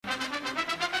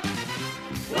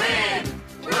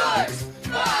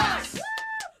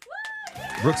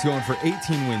Brooke's going for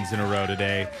 18 wins in a row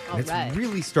today, and it's right.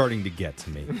 really starting to get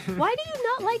to me. Why do you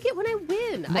not like it when I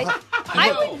win?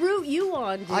 I would root you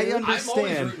on, dude. I I'm always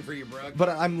understand, rooting for you, Brooke. but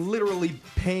I'm literally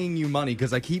paying you money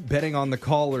because I keep betting on the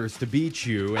callers to beat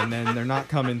you, and then they're not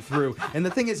coming through. And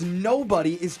the thing is,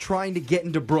 nobody is trying to get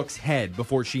into Brooke's head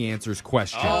before she answers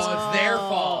questions. Oh, it's their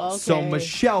fault. Okay. So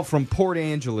Michelle from Port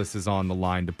Angeles is on the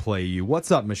line to play you. What's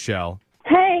up, Michelle?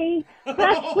 Hey,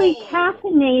 freshly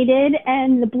caffeinated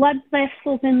and the blood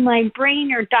vessels in my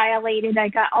brain are dilated. I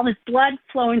got all this blood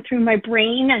flowing through my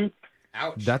brain and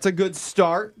Ouch. That's a good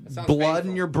start. sounds Blood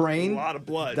painful. in your brain. A lot of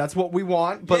blood. That's what we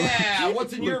want. But Yeah,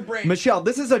 what's in your brain? Michelle,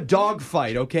 this is a dog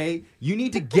fight, okay? You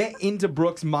need to get into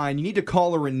Brooke's mind. You need to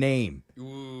call her a name.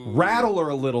 Rattle her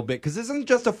a little bit, because this isn't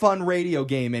just a fun radio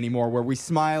game anymore where we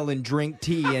smile and drink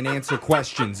tea and answer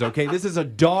questions, okay? This is a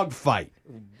dog fight.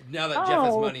 Now that Jeff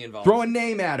has money involved. Throw a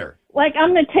name at her. like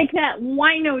I'm going to take that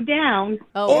wino down.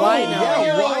 Oh, why not? yeah,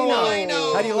 You're a why not?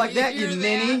 wino. How do you like that, you hear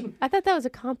ninny? I thought that was a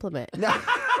compliment. No.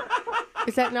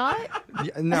 Is that not?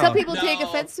 No. Some people No, take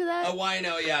offense to that. A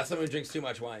wino, yeah. Someone who drinks too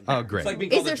much wine. Oh, great. It's like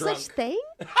being Is called there a drunk. such thing?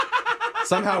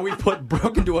 Somehow we put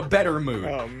Brooke into a better mood.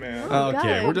 Oh, man.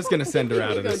 Okay, God. we're just going to send her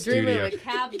out of Go the dream studio. of a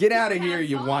cab- Get out of here,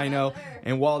 you wino.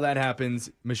 And while that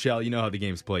happens, Michelle, you know how the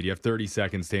game's played. You have 30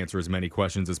 seconds to answer as many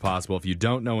questions as possible. If you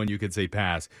don't know, and you could say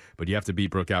pass, but you have to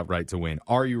beat Brooke outright to win.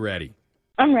 Are you ready?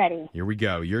 I'm ready. Here we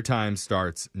go. Your time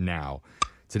starts now.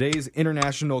 Today's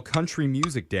International Country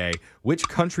Music Day. Which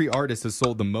country artist has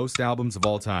sold the most albums of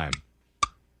all time?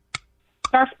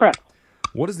 Garth Brooks.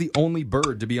 What is the only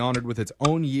bird to be honored with its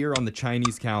own year on the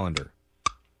Chinese calendar?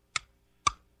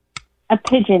 A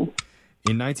pigeon.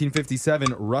 In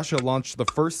 1957, Russia launched the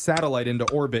first satellite into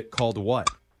orbit called what?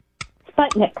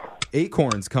 Sputnik.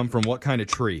 Acorns come from what kind of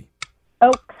tree?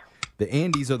 Oak. The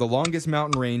Andes are the longest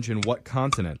mountain range in what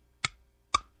continent?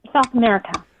 South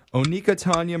America. Onika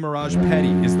Tanya Mirage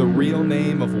Petty is the real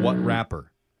name of what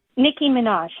rapper? Nicki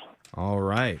Minaj. All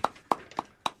right.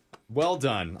 Well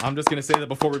done. I'm just going to say that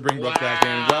before we bring Brooke back in.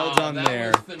 Well done that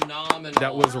there. was phenomenal.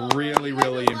 That was really,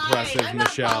 really impressive, I'm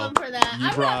Michelle. Not falling for that. You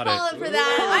I'm brought not it. falling for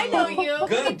that. I know you.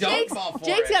 Good, don't Jake's, fall for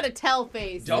Jake's it. got a tell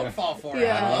face. Don't fall for it.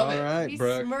 Yeah. I love it. All right, He's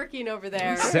Brooke. smirking over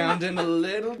there. Sounding a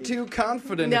little too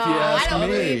confident, No, if you ask I don't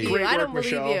believe me. you. Great I don't work,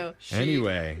 believe Michelle. you.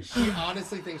 Anyway, She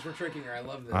honestly thinks we're tricking her. I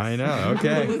love this. I know. The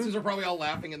Okay. listeners are probably all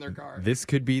laughing in their car. This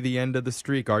could be the end of the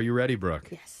streak. Are you ready, Brooke?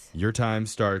 Yes. Your time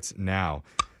starts now.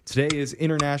 Today is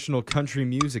International Country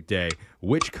Music Day.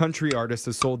 Which country artist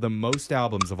has sold the most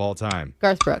albums of all time?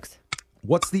 Garth Brooks.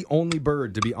 What's the only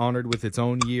bird to be honored with its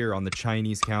own year on the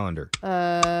Chinese calendar?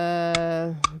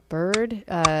 Bird.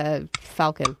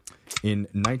 Falcon. In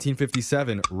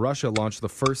 1957, Russia launched the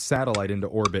first satellite into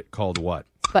orbit called what?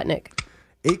 Sputnik.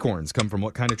 Acorns come from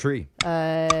what kind of tree?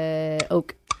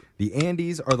 Oak. The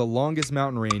Andes are the longest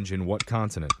mountain range in what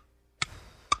continent?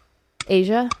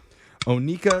 Asia.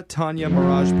 Onika Tanya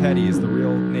Mirage Petty is the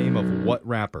real name of what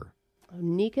rapper?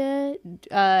 Nika.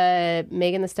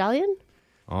 Megan Thee Stallion.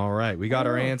 All right, we got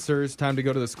our answers. Time to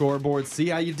go to the scoreboard. See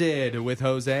how you did with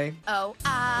Jose. Oh,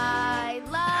 I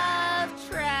love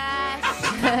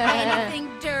trash. Anything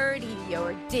dirty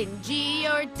or dingy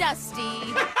or dusty.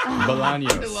 I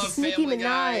Bolaños. love Nicki Family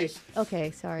Guy. Minaj.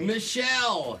 Okay, sorry.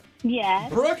 Michelle,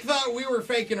 Yes. Brooke thought we were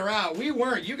faking her out. We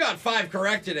weren't. You got 5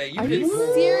 correct today. You Are did you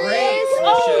great, serious?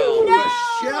 Michelle.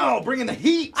 Michelle, bringing the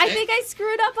heat. I think I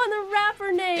screwed up on the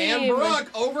rapper name. And Brooke,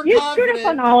 You screwed up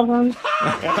on overconfident. all of them.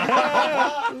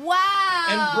 Wow.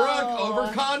 And Brooke,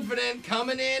 overconfident,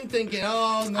 coming in thinking,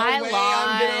 oh, no I way lost.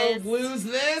 I'm going to lose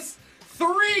this.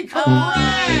 3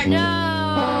 correct. No.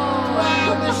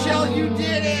 Wow, Michelle, you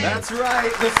did it. That's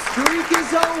right. The streak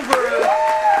is over.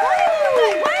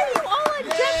 Why are you all on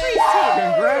Jeffrey's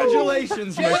team?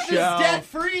 Congratulations, Jeff is Michelle.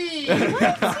 debt-free.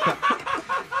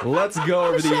 Let's go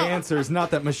over the answers. Not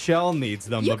that Michelle needs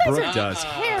them, You but guys Brooke are does.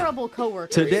 terrible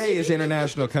coworkers. Today is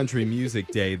International Country Music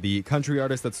Day. The country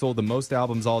artist that sold the most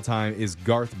albums all time is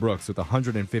Garth Brooks with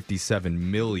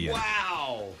 157 million.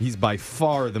 Wow. He's by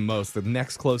far the most. The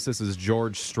next closest is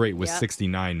George Strait with Yep.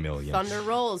 69 million. Thunder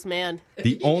rolls, man.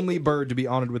 The only bird to be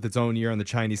honored with its own year on the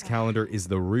Chinese calendar is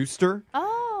the rooster. Oh.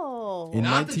 In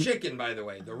Not 19 the chicken, by the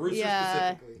way. The rooster Yeah.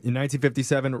 specifically. In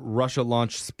 1957, Russia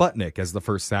launched Sputnik as the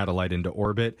first satellite into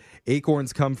orbit.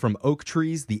 Acorns come from oak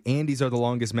trees. The Andes are the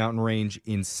longest mountain range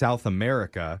in South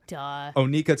America. Duh.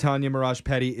 Onika Tanya Mirage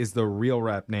Petty is the real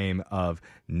rap name of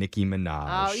Nicki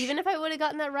Minaj. Oh, even if I would have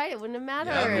gotten that right, it wouldn't have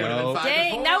mattered. Yeah, it would've been 5 to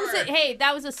Dang, that was 4.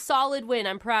 that was a solid win.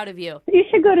 I'm proud of you. You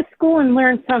should go to school and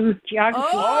learn some geography.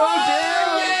 Oh,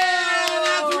 yeah!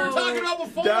 That's what we were talking about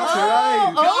before. That's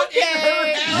right. Got in her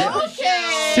Okay. head, Okay.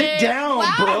 Michelle. Sit down,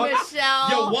 wow, Brooke. Michelle.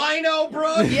 You wino,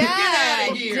 Brooke. Yeah, Get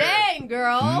out of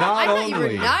I thought you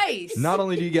were nice. Not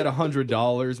only do you get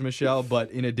 $100, Michelle,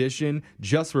 but in addition,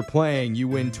 just for playing, you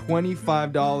win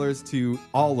 $25 to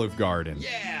Olive Garden.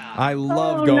 Yeah. I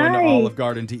love going to Olive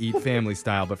Garden to eat family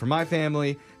style, but for my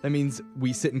family, that means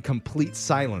we sit in complete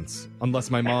silence unless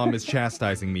my mom is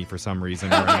chastising me for some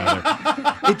reason or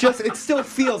another. It still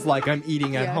feels like I'm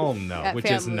eating at home, though, at which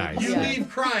family. is nice. You Yeah. leave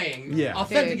crying. Yeah.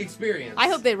 Authentic experience. I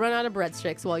hope they run out of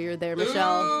breadsticks while you're there,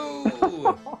 Michelle.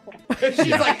 Ooh. She's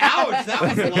like, ouch, that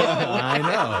was low. I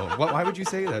know. Why would you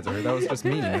say that to her? That was just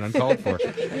mean and uncalled for.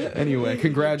 Anyway,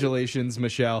 congratulations,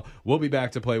 Michelle. We'll be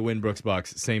back to play Winbrooks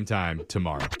Bucks same time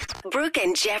tomorrow. Brooke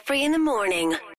and Jeffrey in the morning.